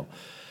that I know.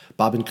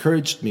 Bob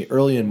encouraged me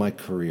early in my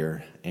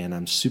career, and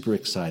I'm super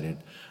excited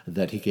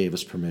that he gave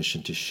us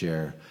permission to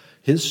share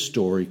his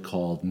story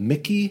called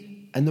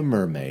Mickey and the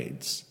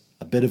Mermaids,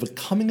 a bit of a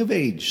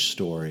coming-of-age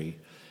story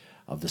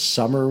of the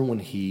summer when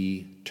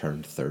he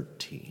turned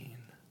 13.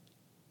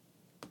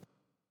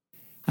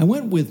 I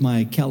went with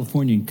my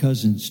Californian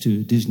cousins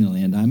to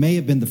Disneyland. I may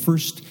have been the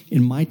first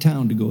in my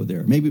town to go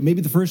there. Maybe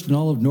the first in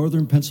all of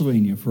northern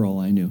Pennsylvania, for all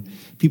I knew.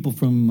 People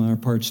from our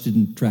parts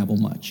didn't travel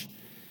much.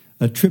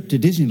 A trip to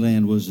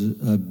Disneyland was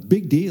a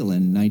big deal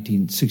in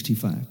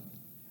 1965.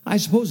 I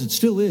suppose it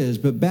still is,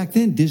 but back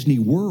then Disney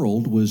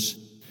World was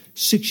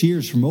 6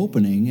 years from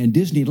opening, and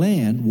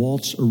Disneyland,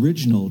 Walt's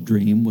original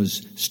dream,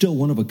 was still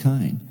one of a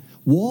kind.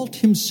 Walt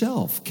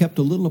himself kept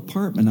a little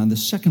apartment on the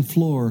second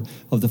floor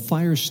of the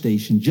fire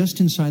station just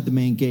inside the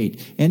main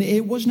gate, and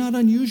it was not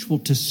unusual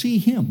to see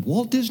him,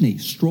 Walt Disney,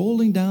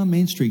 strolling down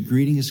Main Street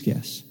greeting his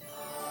guests.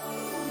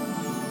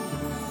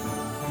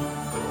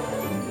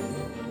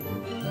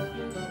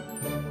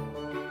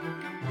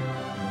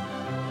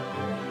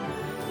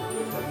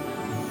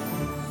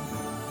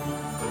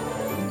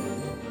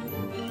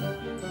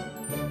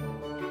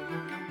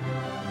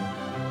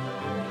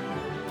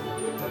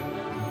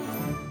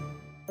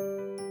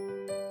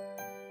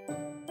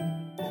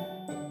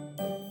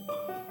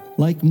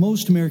 Like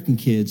most American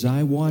kids,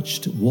 I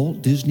watched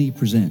Walt Disney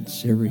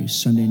Presents every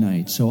Sunday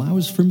night, so I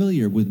was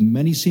familiar with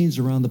many scenes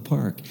around the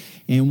park.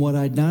 And what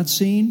I'd not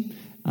seen,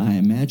 I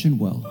imagined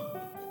well.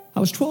 I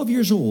was 12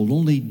 years old,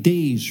 only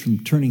days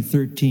from turning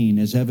 13,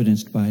 as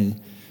evidenced by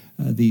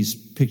these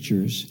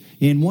pictures.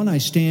 In one, I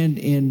stand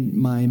in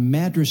my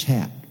Madras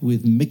hat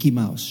with Mickey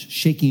Mouse,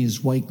 shaking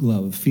his white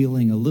glove,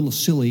 feeling a little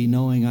silly,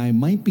 knowing I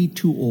might be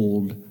too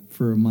old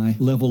for my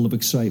level of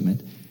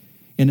excitement.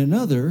 In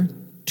another,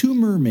 2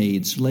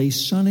 mermaids lay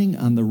sunning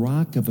on the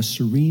rock of a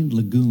serene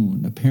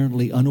lagoon,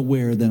 apparently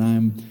unaware that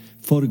I'm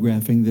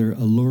photographing their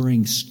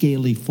alluring,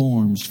 scaly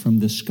forms from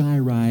the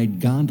Skyride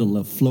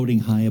gondola floating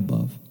high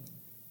above.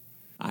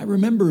 I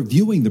remember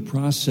viewing the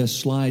process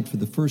slide for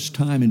the first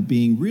time and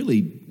being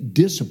really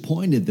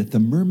disappointed that the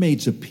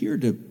mermaids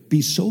appeared to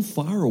be so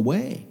far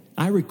away.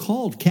 I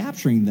recalled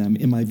capturing them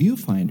in my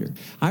viewfinder.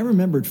 I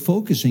remembered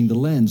focusing the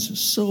lens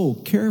so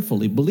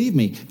carefully. Believe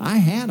me, I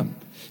had them.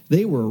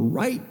 They were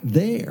right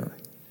there.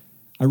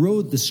 I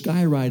rode the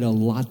Skyride a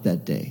lot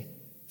that day.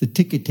 The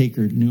ticket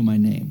taker knew my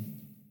name.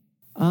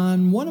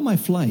 On one of my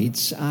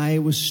flights, I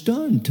was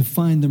stunned to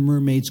find the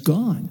mermaids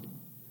gone.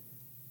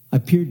 I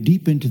peered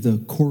deep into the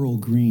coral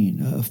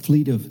green. A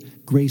fleet of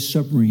gray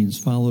submarines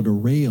followed a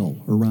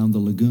rail around the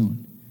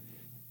lagoon.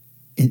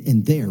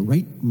 And there,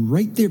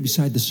 right there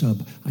beside the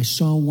sub, I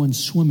saw one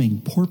swimming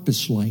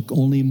porpoise-like,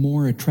 only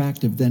more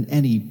attractive than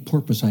any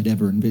porpoise I'd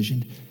ever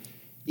envisioned.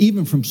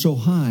 Even from so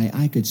high,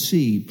 I could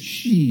see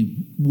she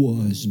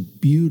was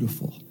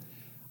beautiful.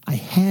 I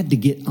had to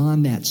get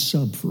on that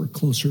sub for a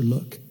closer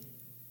look.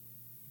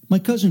 My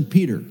cousin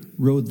Peter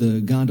rode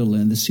the gondola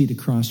in the seat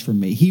across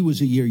from me. He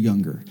was a year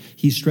younger.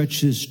 He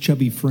stretched his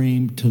chubby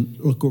frame to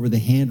look over the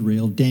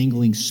handrail,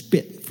 dangling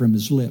spit from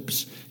his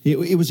lips.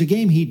 It was a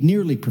game he'd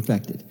nearly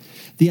perfected.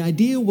 The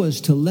idea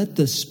was to let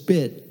the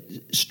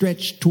spit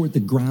stretch toward the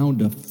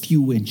ground a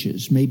few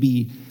inches,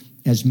 maybe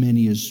as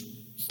many as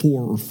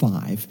 4 or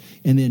 5,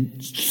 and then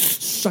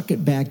suck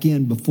it back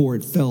in before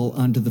it fell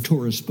onto the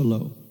tourists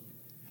below.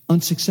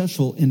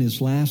 Unsuccessful in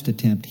his last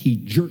attempt, he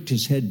jerked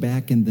his head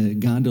back in the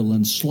gondola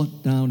and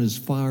slumped down as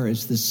far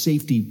as the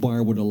safety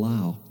bar would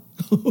allow.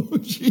 Oh,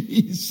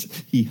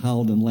 jeez, he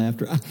howled in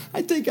laughter.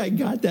 I think I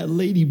got that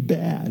lady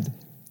bad.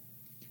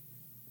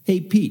 Hey,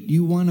 Pete,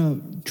 you want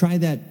to try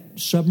that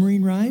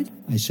submarine ride?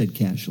 I said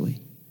casually.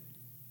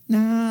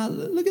 Nah,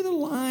 look at the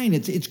line.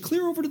 It's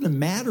clear over to the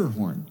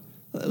Matterhorn.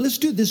 Let's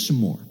do this some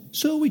more.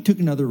 So we took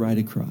another ride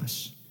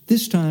across.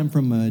 This time,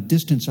 from a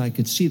distance, I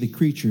could see the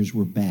creatures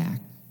were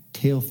back.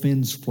 Tail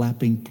fins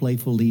flapping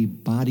playfully,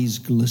 bodies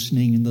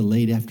glistening in the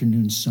late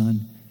afternoon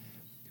sun.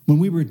 When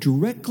we were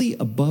directly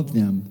above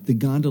them, the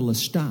gondola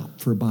stopped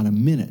for about a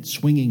minute,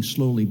 swinging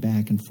slowly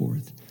back and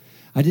forth.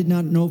 I did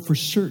not know for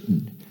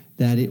certain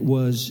that it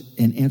was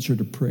an answer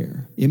to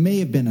prayer. It may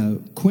have been a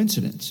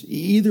coincidence.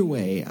 Either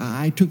way,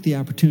 I took the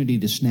opportunity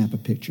to snap a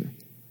picture.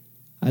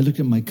 I looked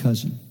at my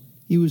cousin.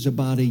 He was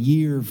about a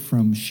year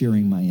from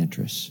sharing my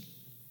interests.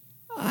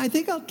 I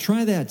think I'll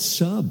try that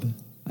sub,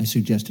 I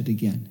suggested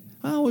again.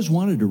 I always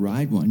wanted to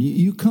ride one.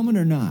 You coming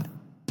or not?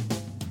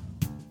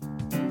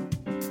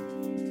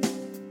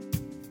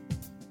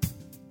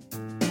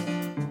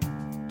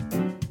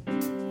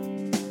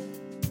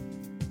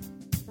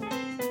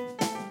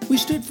 We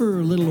stood for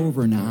a little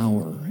over an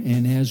hour,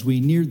 and as we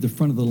neared the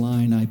front of the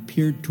line, I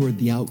peered toward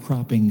the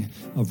outcropping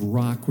of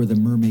rock where the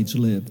mermaids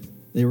lived.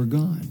 They were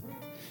gone.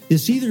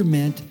 This either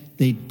meant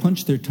they'd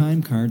punched their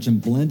time cards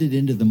and blended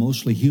into the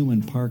mostly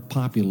human park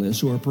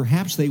populace, or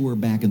perhaps they were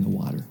back in the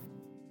water.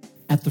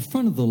 At the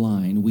front of the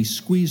line, we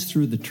squeezed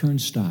through the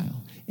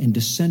turnstile and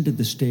descended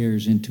the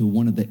stairs into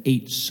one of the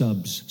 8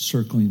 subs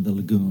circling the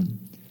lagoon.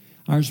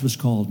 Ours was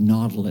called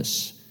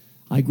Nautilus.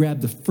 I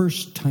grabbed the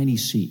first tiny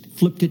seat,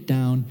 flipped it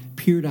down,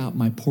 peered out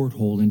my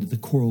porthole into the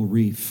coral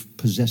reef,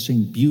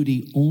 possessing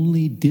beauty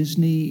only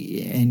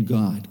Disney and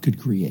God could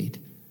create.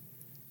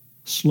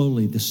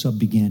 Slowly, the sub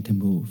began to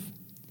move.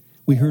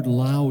 We heard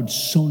loud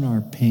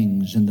sonar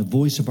pings and the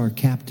voice of our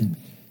captain.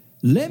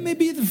 Let me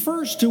be the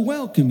first to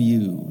welcome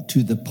you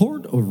to the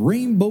port of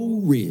Rainbow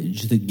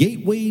Ridge, the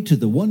gateway to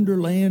the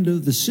wonderland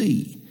of the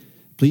sea.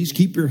 Please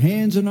keep your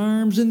hands and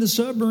arms in the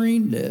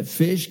submarine. The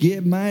fish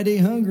get mighty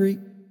hungry.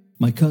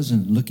 My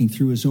cousin, looking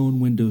through his own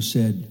window,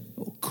 said,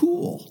 "Oh,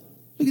 cool.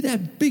 Look at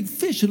that big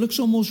fish. It looks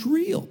almost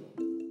real."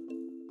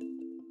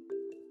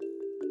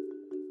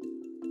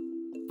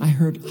 I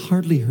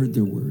hardly heard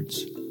their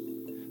words.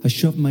 I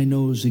shoved my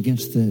nose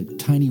against the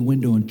tiny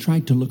window and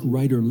tried to look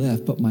right or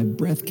left, but my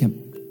breath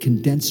kept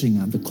condensing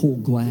on the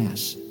cold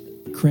glass.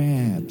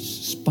 Crabs,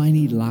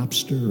 spiny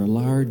lobster, a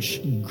large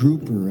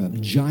grouper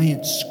of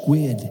giant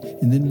squid,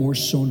 and then more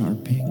sonar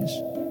pings.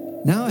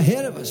 Now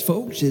ahead of us,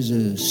 folks, is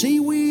a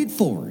seaweed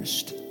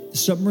forest. The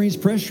submarine's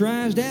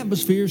pressurized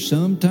atmosphere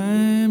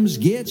sometimes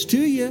gets to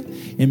you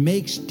and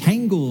makes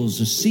tangles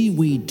of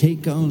seaweed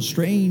take on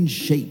strange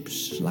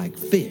shapes like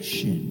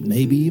fish and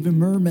maybe even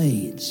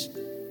mermaids.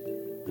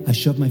 I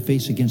shoved my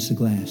face against the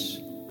glass.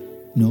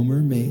 No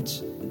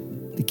mermaids.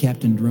 the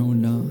captain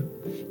droned on.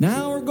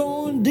 Now we're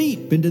going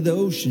deep into the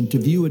ocean to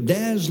view a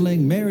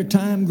dazzling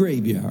maritime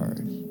graveyard.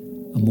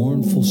 A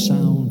mournful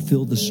sound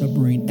filled the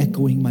submarine,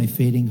 echoing my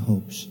fading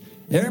hopes.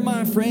 There,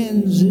 my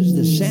friends, is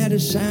the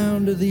saddest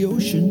sound of the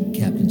ocean,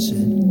 Captain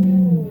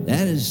said.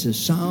 That is the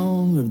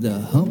song of the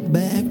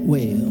humpback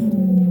whale.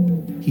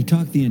 He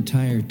talked the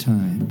entire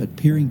time, but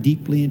peering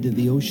deeply into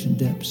the ocean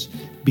depths,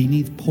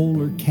 beneath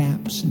polar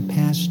caps and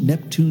past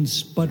Neptune's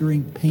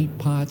sputtering paint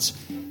pots,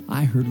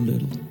 I heard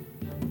little.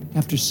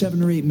 After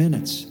 7 or 8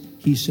 minutes,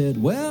 he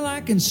said, "Well,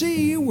 I can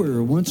see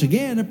we're once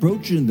again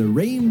approaching the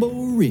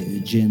Rainbow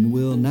Ridge and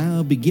will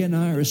now begin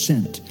our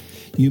ascent.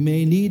 You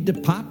may need to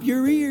pop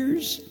your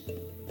ears."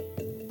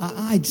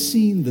 I'd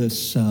seen the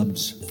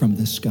subs from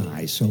the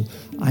sky, so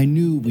I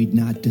knew we'd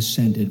not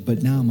descended,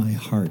 but now my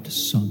heart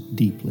sunk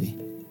deeply.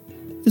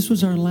 This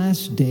was our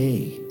last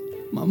day.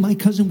 My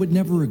cousin would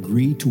never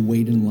agree to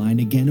wait in line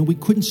again, and we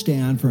couldn't stay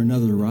on for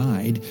another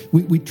ride.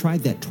 We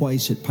tried that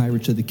twice at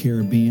Pirates of the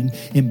Caribbean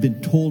and been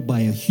told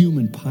by a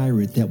human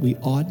pirate that we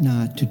ought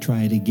not to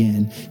try it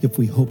again if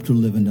we hope to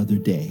live another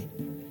day.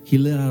 He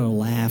let out a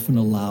laugh and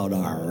a loud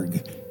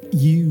arg.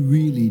 "You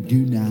really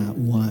do not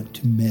want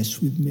to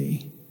mess with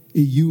me.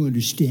 You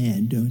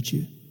understand, don't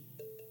you?"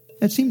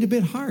 That seemed a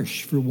bit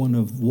harsh for one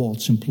of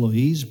Walt's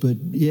employees, but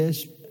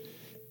yes,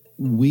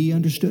 we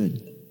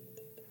understood.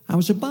 I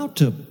was about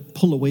to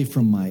pull away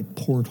from my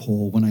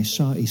porthole when I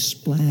saw a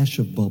splash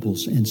of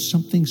bubbles and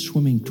something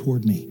swimming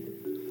toward me.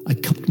 I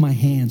cupped my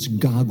hands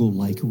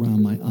goggle-like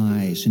around my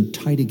eyes and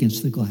tight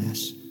against the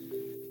glass.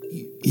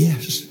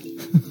 Yes,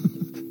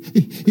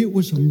 it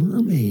was a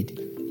mermaid.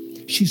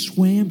 She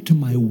swam to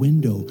my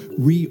window,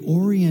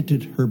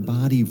 reoriented her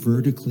body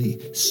vertically,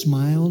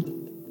 smiled,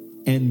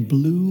 and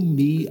blew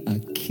me a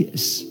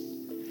kiss.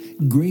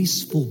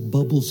 Graceful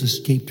bubbles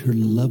escaped her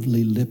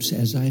lovely lips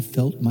as I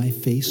felt my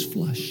face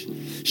flush.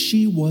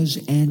 She was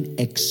an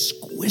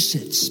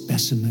exquisite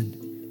specimen.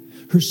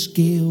 Her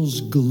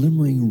scales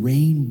glimmering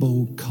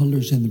rainbow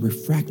colors and the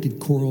refracted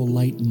coral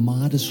light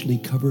modestly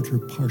covered her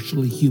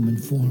partially human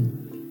form.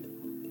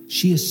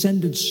 She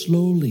ascended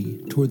slowly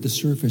toward the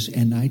surface,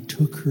 and I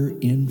took her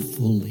in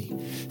fully.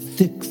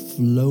 Thick,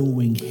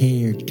 flowing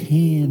hair,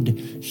 tanned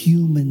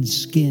human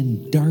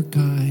skin, dark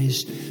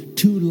eyes,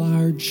 2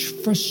 large,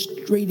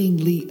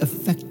 frustratingly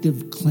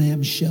effective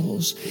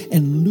clamshells,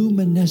 and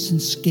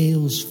luminescent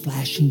scales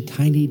flashing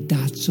tiny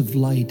dots of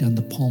light on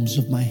the palms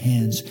of my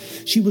hands.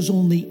 She was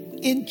only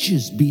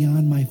inches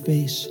beyond my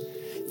face.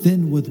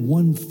 Then, with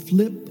one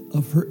flip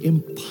of her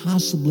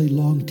impossibly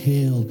long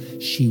tail,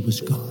 she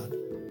was gone.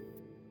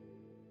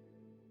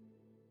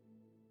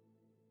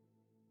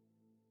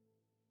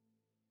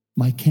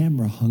 My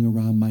camera hung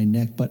around my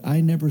neck, but I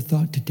never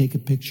thought to take a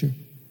picture.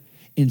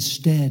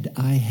 Instead,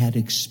 I had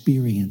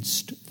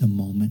experienced the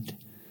moment.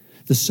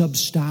 The sub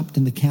stopped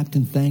and the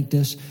captain thanked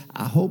us.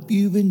 "I hope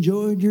you've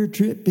enjoyed your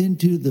trip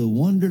into the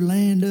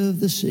wonderland of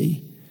the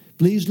sea.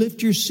 Please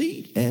lift your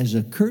seat as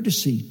a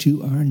courtesy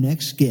to our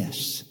next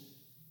guests."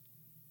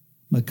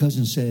 My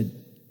cousin said,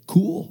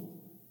 "Cool."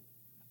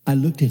 I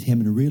looked at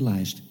him and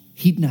realized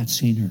he'd not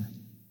seen her.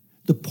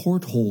 The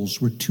portholes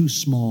were too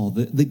small,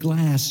 the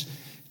glass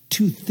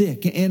too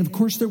thick, and of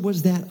course there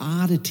was that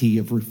oddity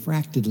of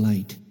refracted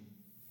light.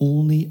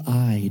 Only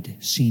I'd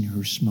seen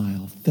her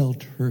smile,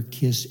 felt her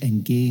kiss,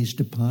 and gazed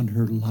upon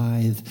her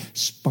lithe,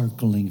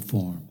 sparkling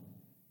form.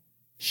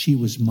 She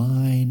was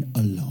mine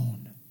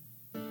alone.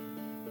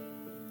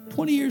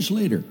 20 years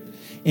later,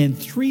 and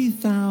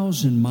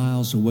 3,000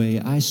 miles away,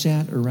 I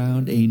sat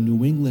around a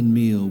New England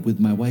meal with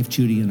my wife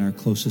Judy and our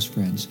closest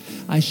friends.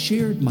 I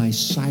shared my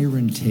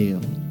siren tale.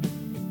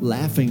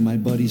 Laughing, my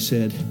buddy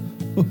said,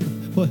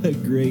 "What a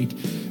great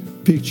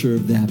picture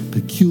of that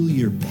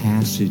peculiar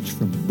passage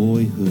from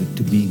boyhood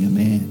to being a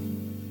man."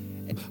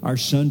 Our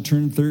son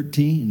turned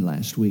 13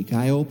 last week.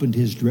 I opened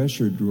his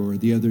dresser drawer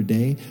the other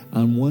day.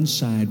 On one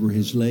side were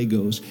his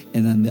Legos,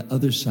 and on the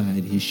other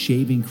side his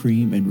shaving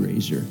cream and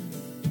razor.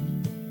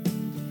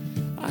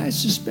 I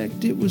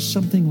suspect it was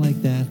something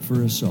like that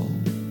for us all.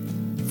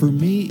 For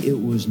me,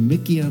 it was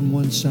Mickey on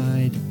one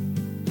side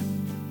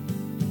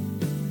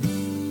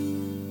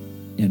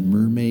and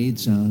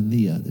mermaids on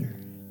the other.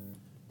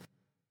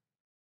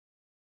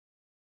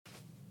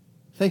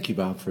 Thank you,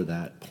 Bob, for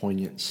that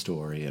poignant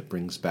story. It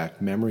brings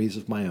back memories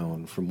of my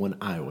own from when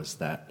I was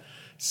that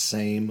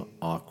same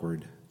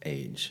awkward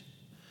age.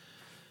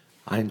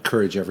 I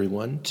encourage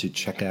everyone to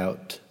check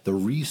out the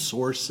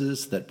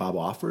resources that Bob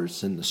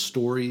offers and the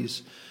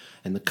stories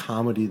and the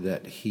comedy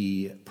that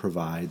he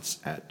provides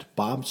at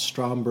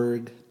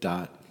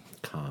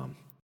bobstromberg.com.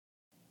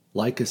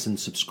 Like us and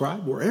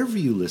subscribe wherever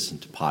you listen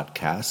to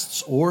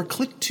podcasts, or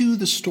click to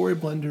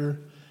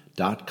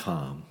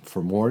thestoryblender.com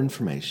for more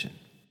information.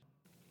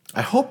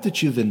 I hope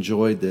that you've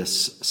enjoyed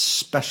this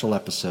special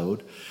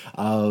episode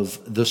of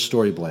The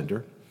Story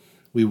Blender.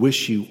 We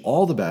wish you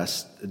all the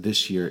best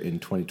this year in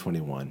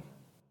 2021.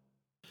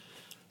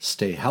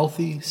 Stay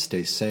healthy,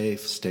 stay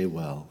safe, stay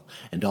well,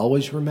 and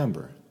always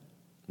remember,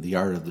 the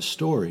art of the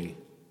story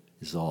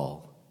is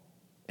all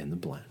in the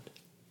blend.